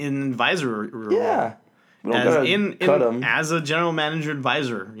on in advisor role. Yeah. We don't gotta cut him. As a general manager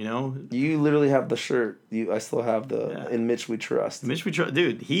advisor, You literally have the shirt. I still have the In Mitch We Trust. Mitch we trust.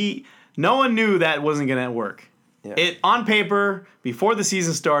 Dude, no one knew that wasn't going to work. Yeah. On paper, before the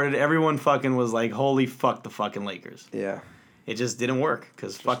season started, everyone fucking was like, holy fuck the fucking Lakers. Yeah. It just didn't work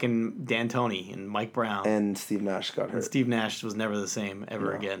because fucking D'Antoni and Mike Brown. And Steve Nash got hurt. And Steve Nash was never the same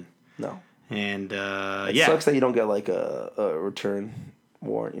ever again. No. And, It sucks that you don't get like a return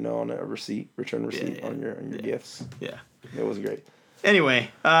warrant, on a return receipt on your gifts. Yeah. It was great. Anyway,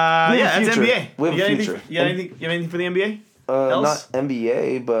 that's NBA. We have a future. You got anything for the NBA? Not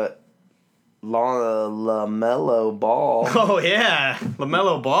NBA, but LaMelo Ball. Oh, yeah.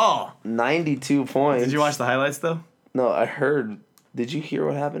 LaMelo Ball. 92 points. Did you watch the highlights, though? No, I heard. Did you hear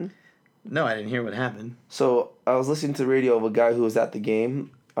what happened? No, I didn't hear what happened. So, I was listening to the radio of a guy who was at the game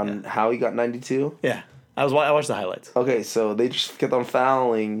on how he got 92. Yeah. I watched the highlights. Okay, so they just kept on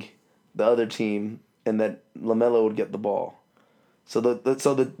fouling the other team, and that LaMelo would get the ball. So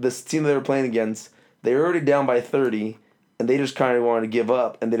this team they were playing against, they were already down by 30, and they just kind of wanted to give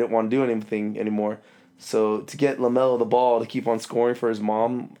up, and they didn't want to do anything anymore. So to get LaMelo the ball to keep on scoring for his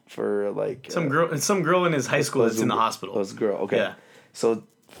mom for like some girl in his high school that's in the hospital. Oh, it's a girl. Okay. Yeah. So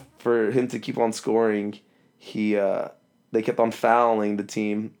for him to keep on scoring, they kept on fouling the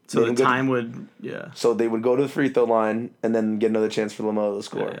team. So the time would So they would go to the free throw line and then get another chance for LaMelo to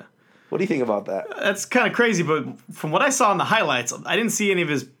score. Yeah. What do you think about that? That's kind of crazy, but from what I saw in the highlights, I didn't see any of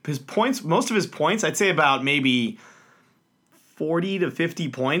his points. Most of his points, I'd say about maybe 40 to 50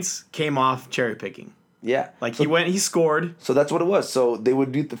 points came off cherry picking. Yeah. Like he scored. So that's what it was. So they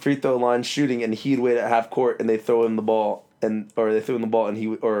would do the free throw line shooting, and he'd wait at half court, and they throw him the ball, and he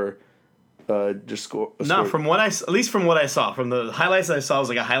just score. No, at least from what I saw, from the highlights that I saw, it was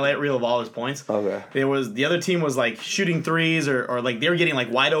like a highlight reel of all his points. Okay. The other team was like shooting threes or like they were getting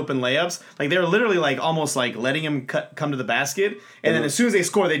like wide open layups. Like they were literally like almost like letting him come to the basket, and then as soon as they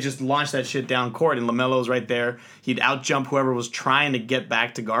score, they just launch that shit down court, and LaMelo's right there. He'd out jump whoever was trying to get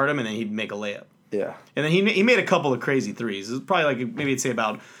back to guard him, and then he'd make a layup. Yeah. And then he made a couple of crazy threes. It was probably like maybe I'd say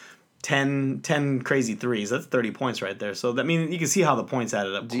about 10 crazy threes. That's 30 points right there. So that means you can see how the points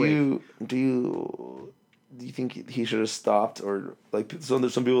added up. Do you think he should have stopped, or like some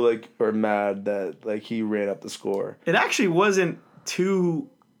people like are mad that like he ran up the score? It actually wasn't too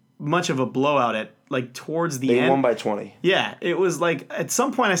much of a blowout at like towards the end. They won by 20. Yeah, it was like at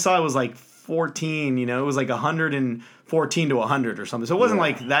some point I saw it was like 14. It was like 114 to 100 or something. So it wasn't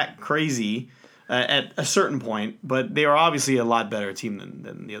like that crazy. At a certain point, but they are obviously a lot better team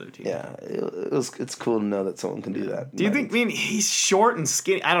than the other team. Yeah, it's cool to know that someone can do that. Do you think? I mean, he's short and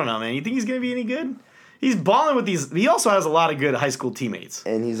skinny. I don't know, man. You think he's gonna be any good? He's balling with these. He also has a lot of good high school teammates.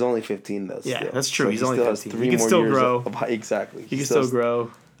 And he's only 15 though. Yeah, still. that's true. So he's only 15. He can still grow. Exactly. He can still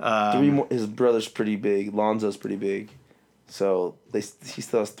grow. 3 more. His brother's pretty big. Lonzo's pretty big. So he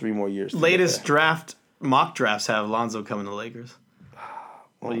still has 3 more years. Latest mock drafts have Lonzo coming to the Lakers.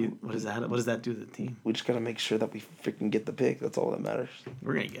 What does that do to the team? We just gotta make sure that we freaking get the pick. That's all that matters.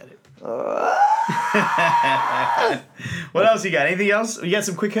 We're gonna get it. What else you got? Anything else? You got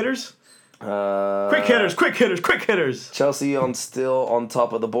some quick hitters? Quick hitters. Chelsea still on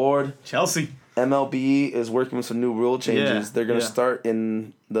top of the board. Chelsea. MLB is working with some new rule changes. Yeah, They're gonna start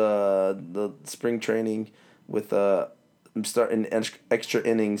in the spring training with starting extra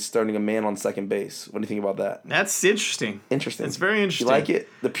innings, starting a man on second base. What do you think about that? That's interesting. It's very interesting. You like it?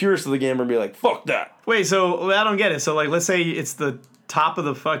 The purists of the game are gonna be like, fuck that. Wait, so I don't get it. So like, let's say it's the top of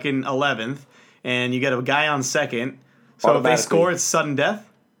the fucking 11th, and you get a guy on second. So if they score, it's sudden death.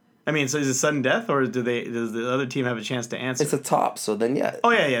 I mean, so is it sudden death, or does the other team have a chance to answer? It's a top, so then yeah. Oh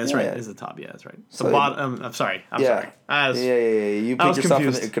yeah, that's right. It's a top, yeah, that's right. So the bottom. I'm sorry. You picked yourself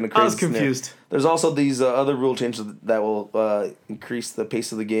in a crazy I was confused. Snare. There's also these other rule changes that will increase the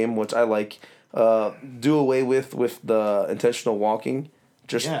pace of the game, which I like. Do away with the intentional walking.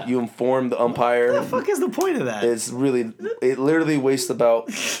 You inform the umpire. What the fuck is the point of that? It literally wastes about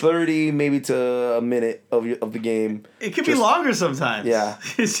 30 maybe to a minute of the game. It could be longer sometimes. Yeah.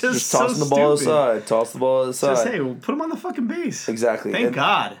 It's just tossing the ball aside. Toss the ball aside. Just, hey, put him on the fucking base. Exactly. Thank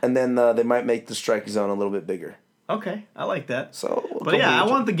God. And then they might make the strike zone a little bit bigger. Okay, I like that. But I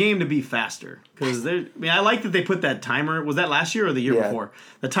want the game to be faster because I like that they put that timer. Was that last year or the year before?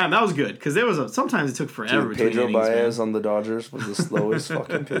 The time that was good because sometimes it took forever. Pedro Baez on the Dodgers was the slowest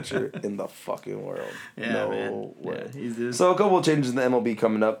fucking pitcher in the fucking world. Yeah, no man. way. Yeah, so a couple of changes in the MLB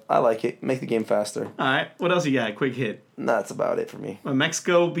coming up. I like it. Make the game faster. All right, what else you got? Quick hit. That's about it for me.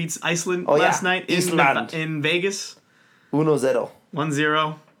 Mexico beats Iceland last night in Vegas. 1-0.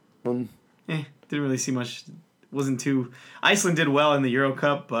 1-0. Didn't really see much. Iceland did well in the Euro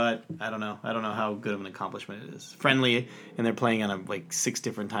Cup, but I don't know how good of an accomplishment it is. Friendly, and they're playing on like 6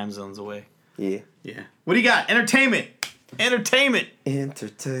 different time zones away. Yeah. What do you got? Entertainment.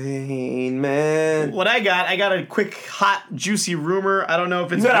 What I got a quick hot juicy rumor. I don't know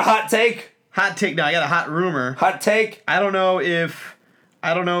if it's You got a hot take? Hot take. No, I got a hot rumor. Hot take? I don't know if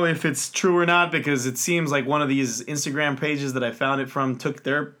I don't know if it's true or not because it seems like one of these Instagram pages that I found it from took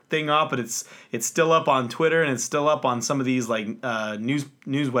their thing off, but it's still up on Twitter and it's still up on some of these like news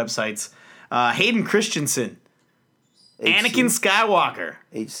websites. Hayden Christensen, Anakin Skywalker,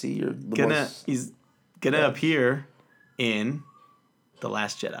 HC, he's gonna appear in The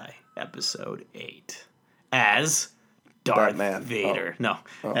Last Jedi, Episode 8, as Darth Vader.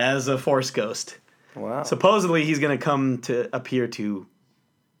 As a Force ghost. Wow. Supposedly he's gonna come to appear to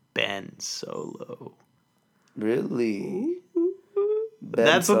Ben Solo. Really?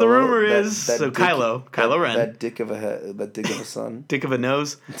 That's what the rumor is. So Kylo Ren. That dick of a son. Dick of a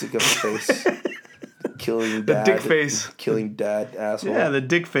nose. Dick of a face. Killing dad. The dick face. Killing dad asshole. Yeah, the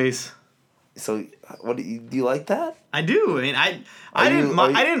dick face. So, what do you like that? I do. I mean, I didn't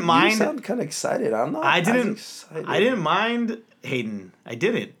mind. You sound kind of excited. I'm not. I didn't. Excited. I didn't mind Hayden. I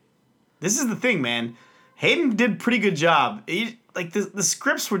didn't. This is the thing, man. Hayden did a pretty good job. The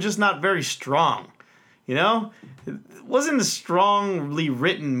scripts were just not very strong. You know, it wasn't a strongly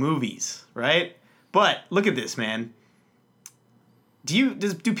written movies, right? But look at this, man. Do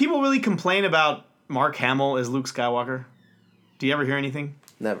people really complain about Mark Hamill as Luke Skywalker? Do you ever hear anything?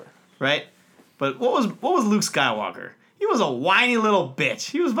 Never. Right? But what was Luke Skywalker? He was a whiny little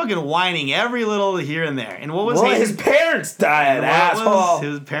bitch. He was fucking whining every little here and there. And what was his parents died, asshole.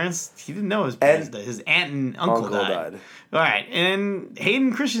 His parents, he didn't know his parents died. His aunt and uncle died. All right, and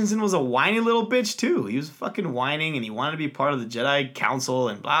Hayden Christensen was a whiny little bitch too. He was fucking whining, and he wanted to be part of the Jedi Council,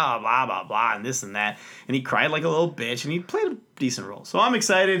 and blah blah blah blah, and this and that. And he cried like a little bitch, and he played a decent role. So I'm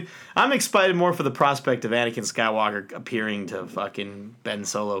excited. I'm excited more for the prospect of Anakin Skywalker appearing to fucking Ben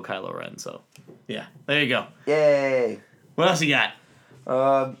Solo, Kylo Ren. So, yeah, there you go. Yay! What else you got?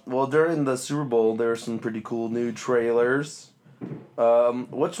 Well, during the Super Bowl, there were some pretty cool new trailers.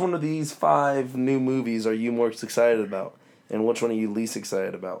 Which one of these 5 new movies are you most excited about? And which one are you least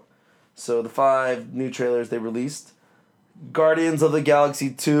excited about? So the 5 new trailers they released. Guardians of the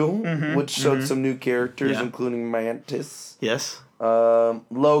Galaxy 2, which showed some new characters, including Mantis. Yes.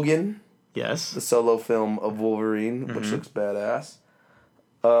 Logan. Yes. The solo film of Wolverine, which looks badass.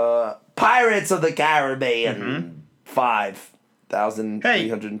 Pirates of the Caribbean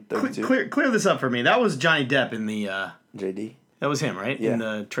 5,332. Hey, clear this up for me. That was Johnny Depp in the... JD? That was him, right? Yeah. In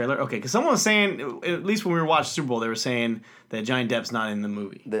the trailer? Okay, because someone was saying, at least when we were watching Super Bowl, they were saying that Johnny Depp's not in the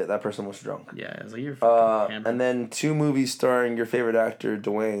movie. That person was drunk. Yeah, I was like, you're fucking hammered. And then 2 movies starring your favorite actor,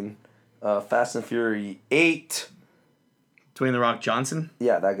 Dwayne. Fast and Fury 8. Dwayne The Rock Johnson?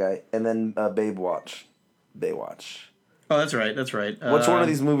 Yeah, that guy. And then Baywatch. Oh, that's right. Which one of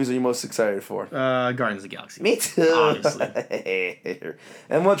these movies are you most excited for? Guardians of the Galaxy. Me too. Obviously.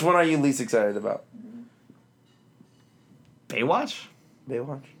 And which one are you least excited about? Baywatch?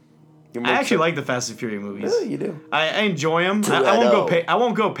 I actually like the Fast and Furious movies. Really, you do? I enjoy them. I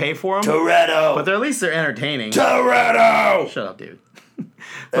won't go pay for them. Toretto. But at least they're entertaining. Toretto. Shut up, dude.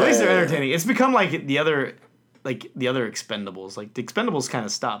 But at least they're entertaining. It's become like the other Expendables. Like the Expendables kind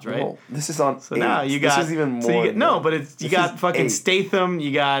of stopped, right? Well, this is on. So 8. Now you got. This is even more. You got fucking 8. Statham.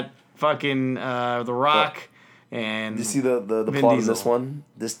 You got fucking The Rock. What? And you see the plot in this one?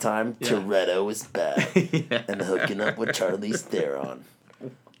 This time, Toretto is back and hooking up with Charlize Theron.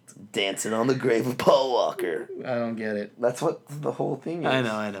 Dancing on the grave of Paul Walker. I don't get it. That's what the whole thing is.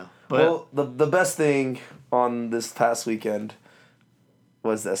 I know. But well, the best thing on this past weekend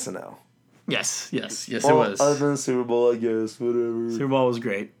was SNL. Yes, it was. Other than the Super Bowl, I guess, whatever. Super Bowl was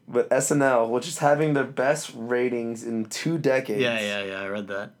great. But SNL, which is having their best ratings in 2 decades. Yeah, I read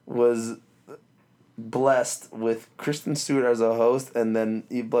that. Was blessed with Kristen Stewart as a host, and then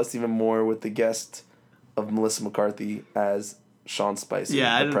blessed even more with the guest of Melissa McCarthy as Sean Spicer,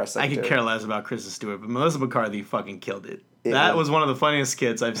 the press secretary. I could care less about Kristen Stewart, but Melissa McCarthy fucking killed it. That was one of the funniest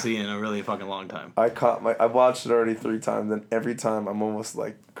skits I've seen in a really fucking long time. I watched it already 3 times, and every time I'm almost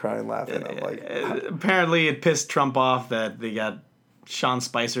like crying laughing. I'm like, apparently it pissed Trump off that they got Sean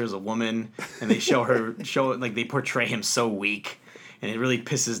Spicer as a woman, and they they portray him so weak. And it really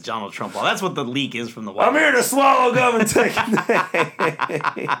pisses Donald Trump off. That's what the leak is from the White House. I'm here to swallow gum and take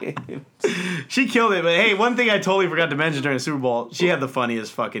names. She killed it, but hey, one thing I totally forgot to mention during the Super Bowl, she had the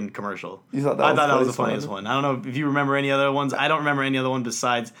funniest fucking commercial. You thought I thought that was the funniest one. I don't know if you remember any other ones. I don't remember any other one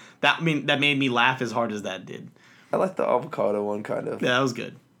besides that. That made me laugh as hard as that did. I like the avocado one, kind of. Yeah, that was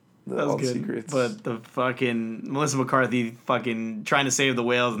good. That was good. Secrets. But the fucking Melissa McCarthy fucking trying to save the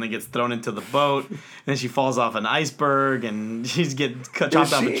whales and then gets thrown into the boat and then she falls off an iceberg and she's getting chopped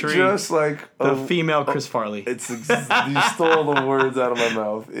off a tree. Just like the female Chris Farley. You stole the words out of my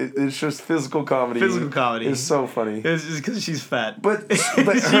mouth. It's just physical comedy. Physical comedy. It's so funny. It's just because she's fat. But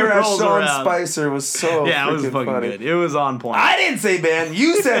her as Sean Spicer was so yeah, it was fucking funny. good. It was on point. I didn't say ban.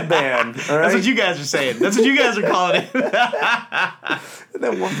 You said ban. All right? That's what you guys are saying. That's what you guys are calling it. And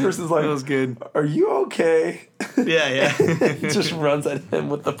then one person's like, that was good. Are you okay? Yeah. He just runs at him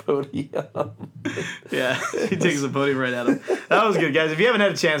with the podium. Yeah, he takes the podium right at him. That was good, guys. If you haven't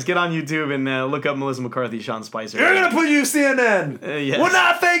had a chance, get on YouTube and look up Melissa McCarthy, Sean Spicer. You're going to put you CNN. Yes. We're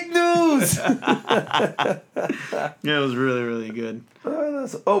not fake news. Yeah, it was really, really good.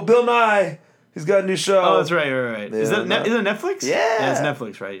 Bill Nye. He's got a new show. Oh, that's right. Yeah, is it Netflix? Yeah. It's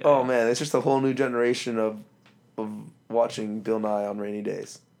Netflix, right? Yeah, oh, man. It's just a whole new generation of watching Bill Nye on rainy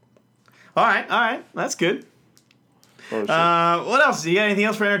days. All right. That's good. Oh, what else? You got anything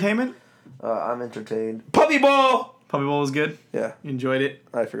else for entertainment? I'm entertained. Puppy Ball! Puppy Bowl was good? Yeah. You enjoyed it?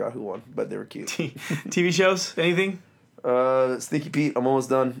 I forgot who won, but they were cute. TV shows? Anything? Sneaky Pete, I'm almost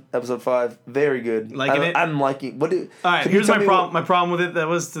done. Episode 5. Very good. Liking it? I'm liking it. All right, here's my problem. My problem with it that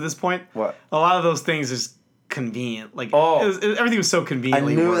was to this point. What? A lot of those things is convenient. Like, everything was so I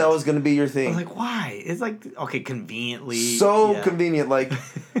conveniently knew worked. that was going to be your I thing. was like, why? It's like, okay, conveniently. Convenient. Like,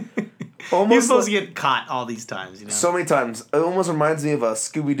 almost He's supposed to get caught all these times, you know? So many times. It almost reminds me of a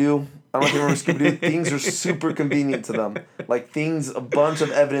Scooby-Doo. I don't know if you remember Scooby-Doo. Things are super convenient to them. Like, a bunch of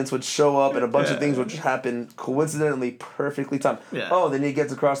evidence would show up and a bunch of things would just happen coincidentally perfectly timed. Yeah. Oh, then he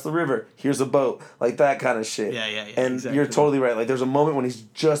gets across the river. Here's a boat. Like, that kind of shit. Yeah. And exactly. you're totally right. Like, there's a moment when he's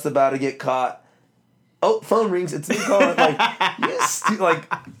just about to get caught. Oh, phone rings. It's me calling. Like, yes. Like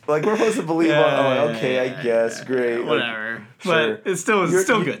we're supposed to believe I guess. Great. Whatever. Like, sure. But it's still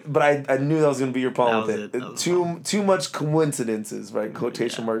good. But I knew that was going to be your problem with it. Too much coincidences, right?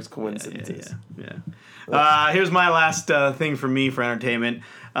 Quotation marks coincidences. Yeah. Here's my last thing for me for entertainment.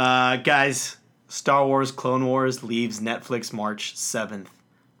 Guys, Star Wars Clone Wars leaves Netflix March 7th.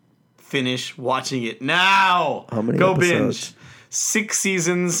 Finish watching it now. How many Go episodes? binge. 6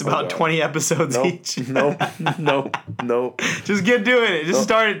 seasons, about 20 episodes each. Nope. Just get doing it. Just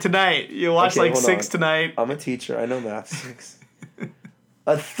start it tonight. You'll watch 6 tonight. I'm a teacher. I know math. 6.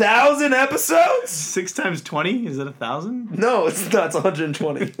 1,000 episodes? 6 times 20? Is it 1,000? No, it's not. It's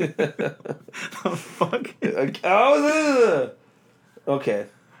 120. The fuck? Okay.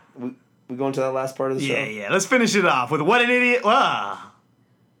 We go into that last part of the show? Yeah. Let's finish it off with What an Idiot.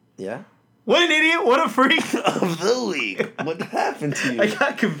 Yeah? What an idiot! What a freak! Of the week. What happened to you? I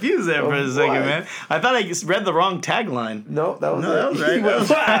got confused there for a second, man. I thought I just read the wrong tagline. No, that was that was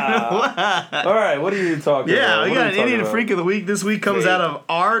right. All right, what are you talking about? Yeah, we got an idiot freak of the week. This week comes out of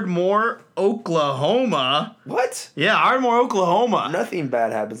Ardmore, Oklahoma. What? Yeah, Ardmore, Oklahoma. Nothing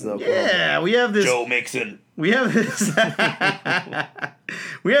bad happens in Oklahoma. Yeah, we have this. Joe Mixon. We have this.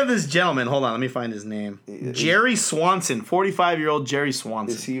 We have this gentleman. Hold on, let me find his name. Jerry Swanson, 45-year-old Jerry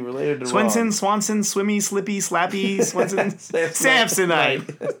Swanson. Is he related to Swanson, Swimmy, Slippy, Slappy, Swanson,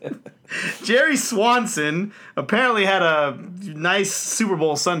 Samsonite. Jerry Swanson apparently had a nice Super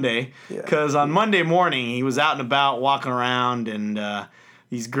Bowl Sunday because on Monday morning he was out and about walking around and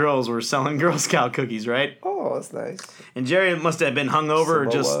these girls were selling Girl Scout cookies, right? Oh, that's nice. And Jerry must have been hungover or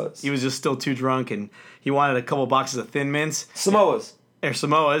he was just still too drunk and he wanted a couple boxes of Thin Mints. Samoas.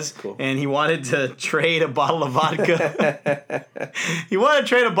 Cool. And he wanted to trade a bottle of vodka. He wanted to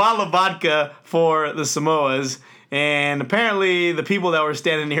trade a bottle of vodka for the Samoas. And apparently the people that were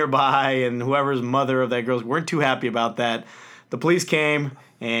standing nearby and whoever's mother of that girl weren't too happy about that. The police came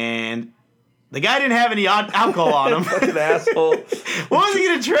and the guy didn't have any alcohol on him. Fucking asshole. What was he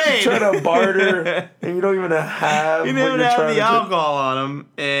going to trade? Trying to barter and you don't even have He didn't even have the alcohol on him.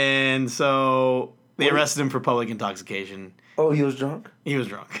 And so they arrested him for public intoxication. Oh, he was drunk? He was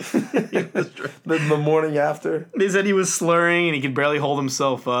drunk. The morning after? They said he was slurring and he could barely hold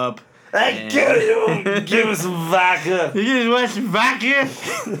himself up. Give us some vodka. You just want some vodka?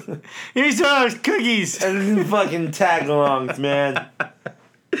 Here's some of those cookies. And fucking tag-alongs, man.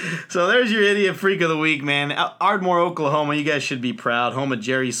 So there's your idiot freak of the week, man. Ardmore, Oklahoma. You guys should be proud. Home of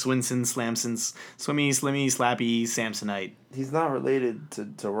Jerry Swinson, Slamson, Swimmy, Slimmy, Slappy, Samsonite. He's not related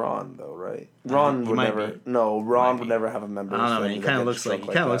to Ron, though, right? Ron would never. No, Ron would never have a member. I don't know, man. He kind of looks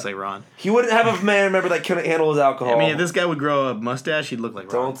like Ron. He wouldn't have a member that couldn't handle his alcohol. I mean, if this guy would grow a mustache, he'd look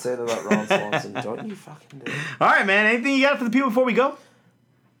like Ron. Don't say that about Ron Swanson. Don't you fucking do it. All right, man. Anything you got for the people before we go?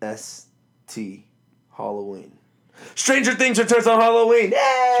 ST Halloween. Stranger Things returns on Halloween.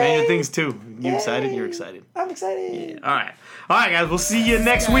 Yay! Stranger Things 2. You excited? You're excited. I'm excited. Yeah. All right. All right, guys. We'll see you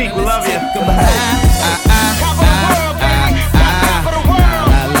next week. We love you. Take 'em high.